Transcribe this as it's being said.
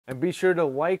And be sure to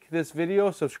like this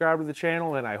video, subscribe to the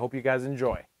channel, and I hope you guys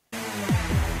enjoy.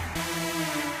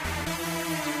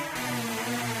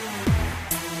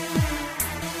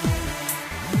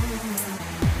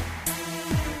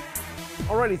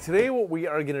 Alrighty, today what we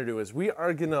are going to do is we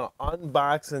are going to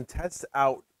unbox and test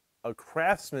out a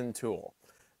Craftsman tool.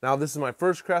 Now this is my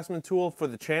first Craftsman tool for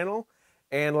the channel,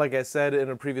 and like I said in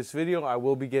a previous video, I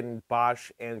will be getting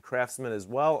Bosch and Craftsman as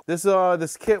well. This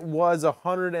kit was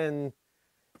 $170.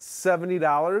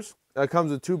 It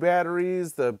comes with 2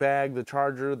 batteries, the bag, the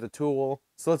charger, the tool.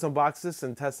 So let's unbox this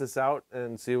and test this out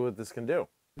and see what this can do.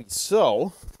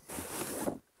 So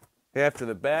after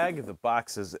the bag, the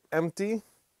box is empty.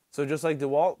 So just like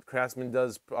DeWalt, Craftsman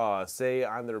does say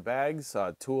on their bags,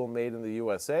 tool made in the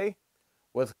USA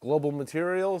with global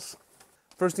materials.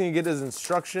 First thing you get is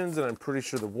instructions, and I'm pretty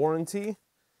sure the warranty.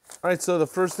 All right, so the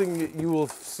first thing you will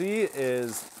see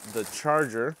is the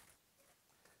charger,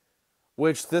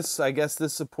 which I guess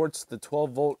this supports the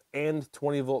 12 volt and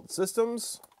 20 volt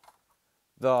systems.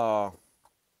 The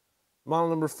model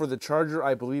number for the charger,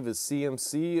 I believe, is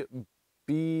CMC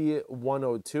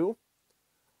B102.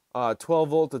 12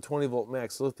 volt to 20 volt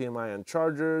max lithium ion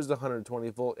chargers, 120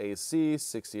 volt AC,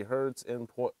 60 hertz.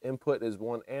 Input is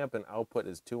 1 amp and output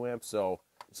is 2 amps. So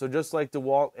just like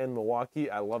DeWalt and Milwaukee,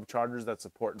 I love chargers that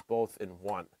support both in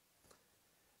one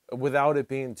without it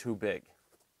being too big.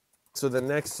 So the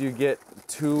next you get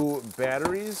 2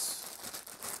 batteries,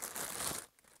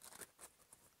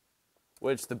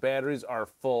 which the batteries are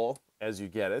full as you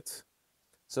get it.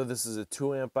 So this is a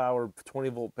 2 amp hour 20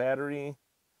 volt battery.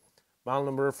 Model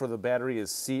number for the battery is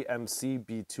CMC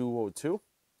B202.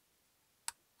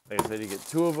 Like I said, you get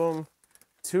 2 of them,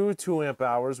 2 amp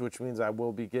hours, which means I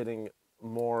will be getting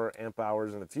more amp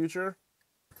hours in the future.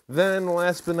 Then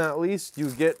last but not least, you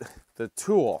get the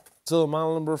tool. So the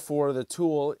model number for the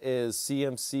tool is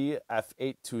CMC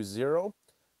F820,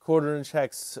 1/4 inch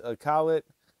hex collet,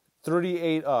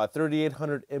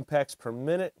 3,800 impacts per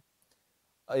minute.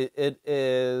 It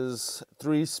is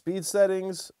 3 speed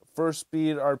settings. First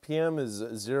speed RPM is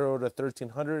 0 to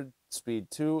 1300,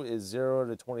 speed 2 is 0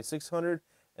 to 2600,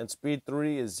 and speed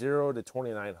 3 is 0 to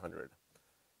 2900.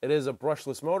 It is a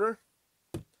brushless motor.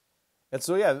 And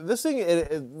so yeah, this thing,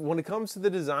 when it comes to the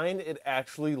design, it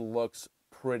actually looks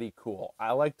pretty cool.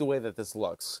 I like the way that this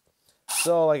looks.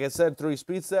 So like I said, 3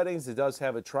 speed settings. It does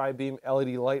have a tri-beam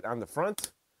LED light on the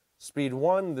front. Speed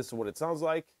 1, this is what it sounds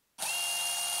like.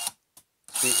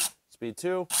 Speed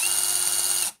 2.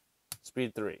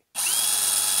 Speed 3.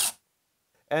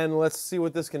 And let's see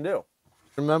what this can do.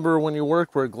 Remember, when you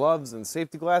work, wear gloves and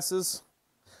safety glasses.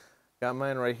 Got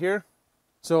mine right here.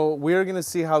 So we're going to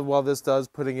see how well this does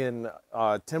putting in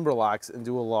timber locks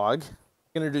into a log.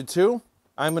 I'm going to do 2.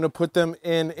 I'm going to put them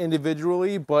in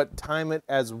individually, but time it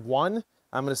as 1.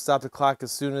 I'm going to stop the clock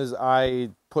as soon as I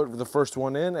put the first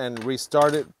one in and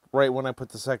restart it right when I put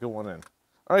the second one in.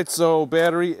 All right, so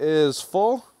battery is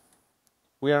full.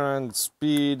 We are on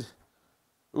speed...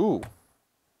 we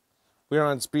are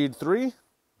on speed 3.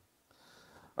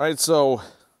 All right, so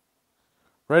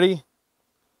ready,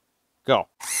 go.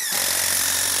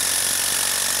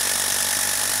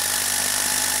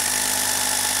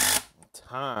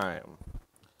 Time.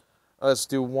 Let's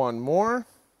do one more.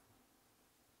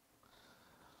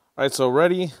 All right, so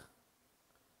ready,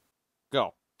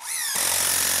 go.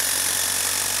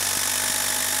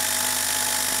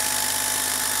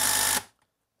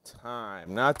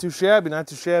 Time. Not too shabby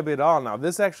at all. Now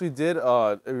this actually did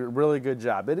a really good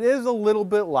job. It is a little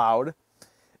bit loud.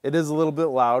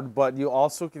 But you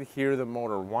also can hear the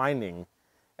motor whining.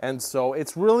 And so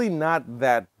it's really not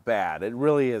that bad. It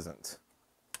really isn't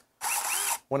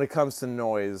when it comes to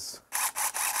noise.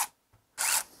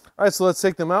 All right, so let's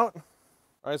take them out.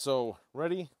 All right, so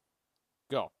ready,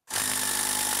 go.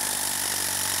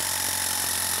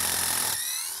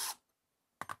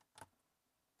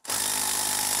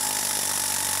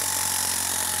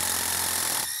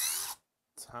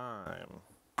 Time.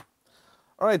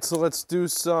 All right, so let's do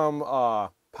some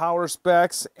power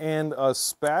specs and a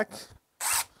spec.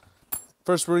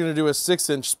 First, we're going to do a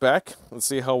 6-inch spec. Let's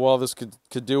see how well this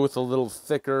could do with a little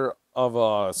thicker of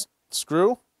a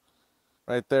screw.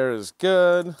 Right there is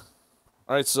good.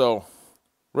 All right, so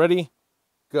ready,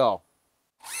 go.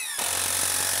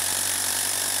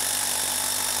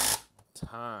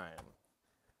 Time.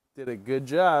 Did a good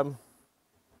job.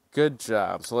 Good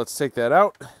job. So let's take that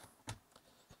out.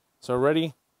 So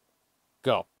ready,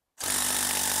 go.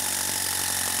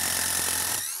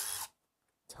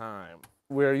 Time.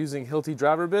 We're using Hilti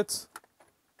driver bits.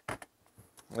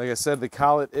 Like I said, the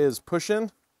collet is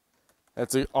push-in.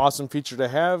 That's an awesome feature to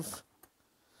have.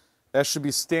 That should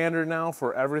be standard now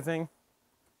for everything.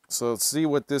 So let's see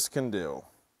what this can do. All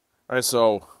right,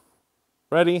 so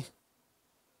ready,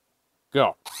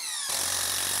 go.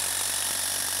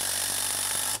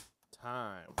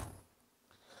 Time.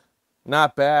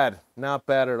 Not bad. Not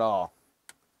bad at all.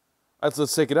 All right, so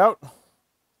let's take it out.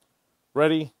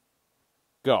 Ready,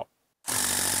 go.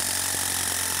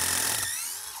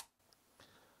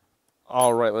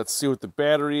 All right, let's see what the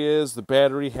battery is. The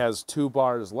battery has 2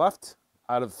 bars left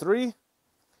out of 3.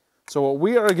 So what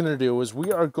we are going to do is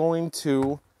we are going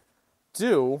to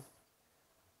do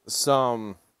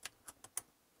some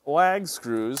lag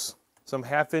screws, some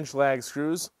 1/2-inch lag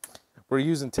screws. We're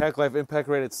using Tack Life impact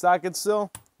rated socket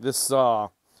still. This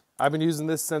I've been using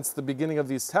this since the beginning of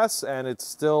these tests, and it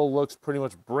still looks pretty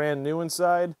much brand new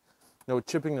inside. No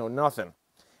chipping, no nothing.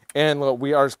 And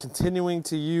we are continuing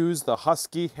to use the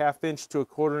Husky 1/2-inch to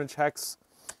 1/4-inch hex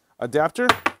adapter.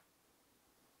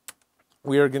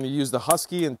 We are going to use the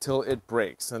Husky until it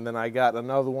breaks. And then I got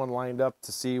another one lined up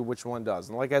to see which one does.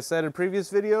 And like I said in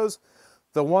previous videos,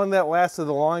 the one that lasted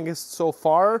the longest so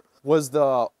far was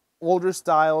the older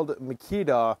styled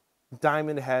Makita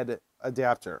diamond head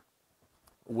adapter,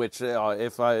 which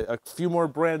if a few more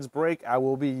brands break, I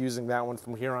will be using that one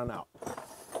from here on out.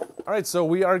 All right, so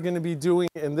we are going to be doing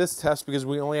in this test, because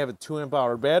we only have a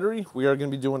 2-amp-hour battery, we are going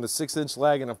to be doing a 6-inch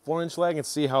lag and a 4-inch lag and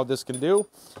see how this can do.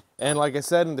 And like I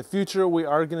said, in the future, we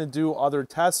are going to do other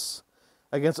tests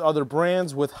against other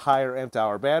brands with higher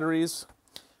amp-hour batteries.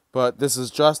 But this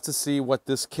is just to see what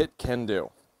this kit can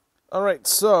do. All right,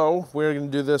 so we're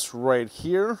going to do this right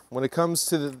here. When it comes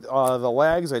to the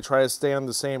lags, I try to stay on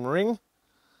the same ring.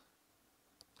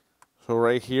 So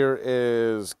right here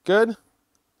is good.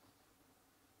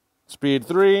 Speed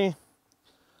 3.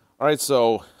 All right,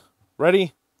 so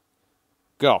ready,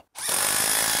 go.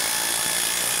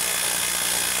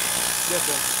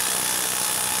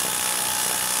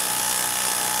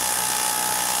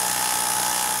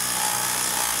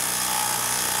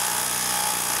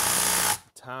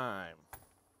 Time.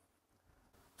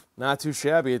 Not too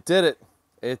shabby. It did it.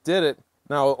 It did it.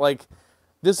 Now, like,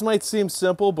 this might seem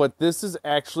simple, but this is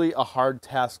actually a hard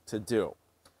task to do.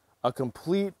 A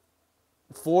complete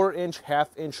 4-inch,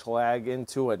 1/2-inch lag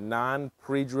into a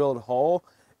non-pre-drilled hole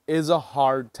is a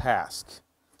hard task.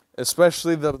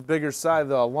 Especially the bigger side,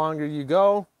 the longer you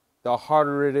go, the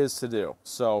harder it is to do.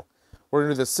 So we're going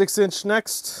to do the 6-inch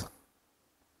next.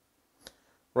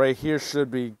 Right here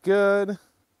should be good. All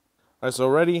right, so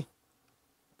ready,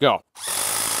 go.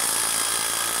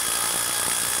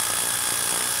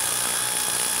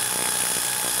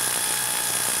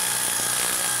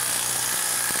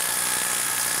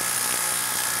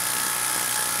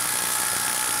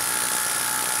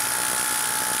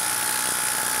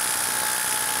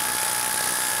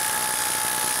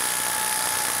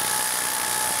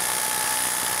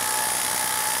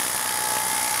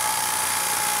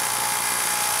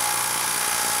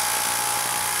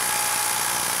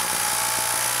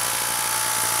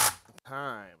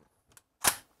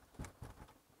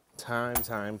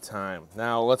 Time.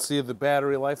 Now let's see the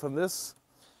battery life on this.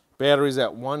 Battery's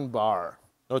at 1 bar.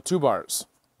 No, 2 bars.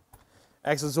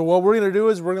 Excellent. So what we're going to do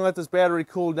is we're going to let this battery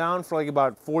cool down for like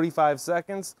about 45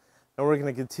 seconds, and we're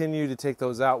going to continue to take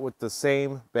those out with the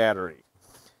same battery.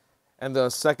 And the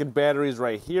second battery is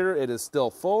right here. It is still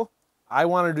full. I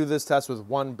want to do this test with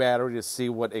 1 battery to see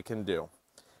what it can do.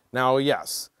 Now,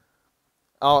 yes,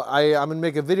 I'm going to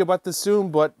make a video about this soon,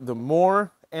 but the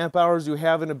more amp hours you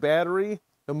have in a battery,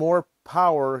 the more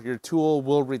power your tool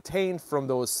will retain from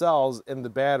those cells in the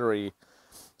battery.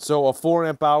 So a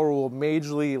 4-amp hour will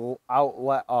majorly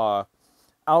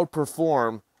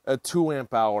outperform a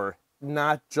 2-amp hour,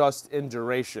 not just in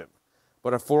duration.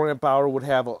 But a 4-amp hour would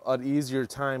have an easier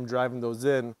time driving those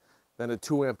in than a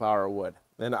 2-amp hour would.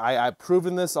 And I've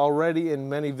proven this already in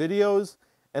many videos,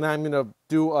 and I'm going to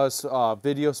do a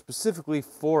video specifically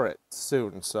for it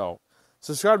soon. So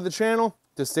subscribe to the channel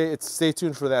to stay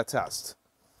tuned for that test.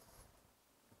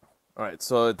 All right,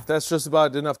 so that's just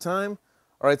about enough time.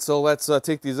 All right, so let's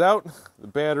take these out. The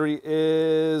battery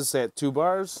is at 2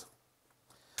 bars.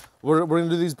 We're going to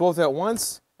do these both at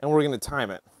once, and we're going to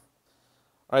time it.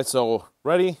 All right, so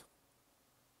ready,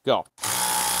 go.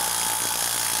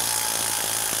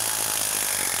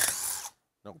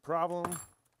 No problem. No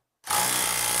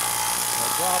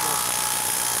problem.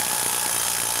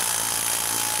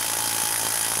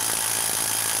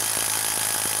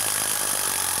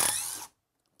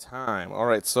 Time. All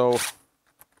right, so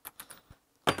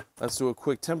let's do a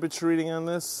quick temperature reading on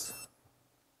this.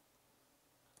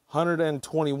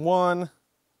 121,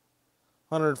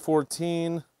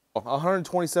 114,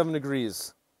 127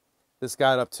 degrees this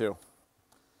got up to.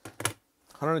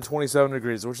 127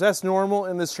 degrees, which that's normal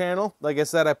in this channel. Like I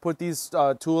said, I put these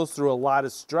tools through a lot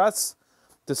of stress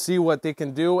to see what they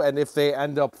can do, and if they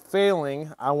end up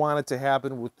failing, I want it to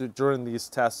happen during these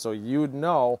tests, so you'd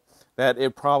know that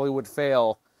it probably would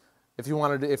fail if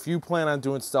you plan on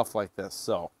doing stuff like this.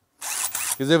 So,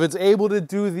 because if it's able to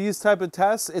do these type of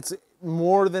tests, it's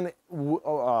more than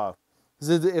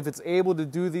if it's able to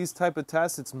do these type of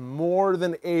tests, it's more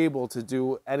than able to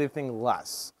do anything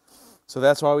less. So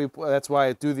that's why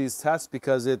I do these tests,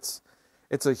 because it's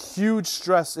a huge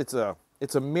stress. It's a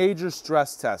major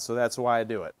stress test. So that's why I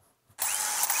do it.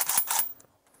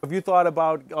 If you thought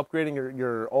about upgrading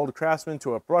your old Craftsman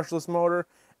to a brushless motor,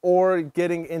 or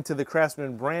getting into the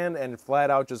Craftsman brand and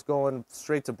flat out just going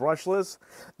straight to brushless,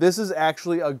 this is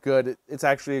actually a good. It's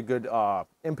actually a good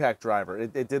impact driver.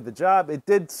 It did the job. It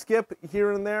did skip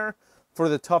here and there for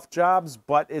the tough jobs,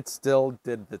 but it still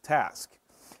did the task.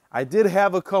 I did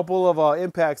have a couple of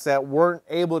impacts that weren't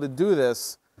able to do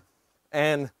this,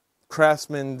 and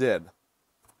Craftsman did.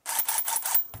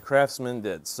 Craftsman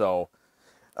did. So,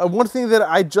 one thing that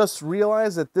I just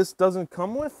realized that this doesn't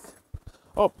come with.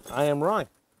 Oh, I am wrong.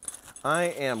 I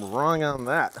am wrong on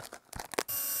that.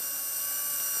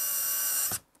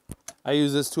 I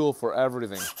use this tool for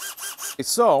everything.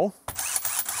 So,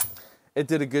 it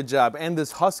did a good job, and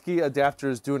this Husky adapter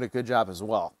is doing a good job as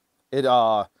well. It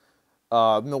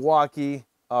Milwaukee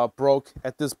broke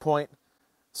at this point,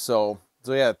 so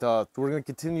yeah, we're going to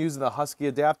continue using the Husky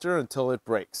adapter until it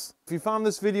breaks. If you found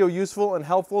this video useful and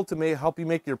helpful to help you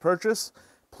make your purchase,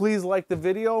 please like the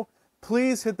video,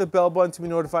 please hit the bell button to be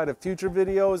notified of future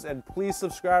videos, and please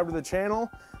subscribe to the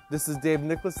channel. This is Dave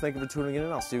Nicholas. Thank you for tuning in,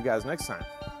 and I'll see you guys next time.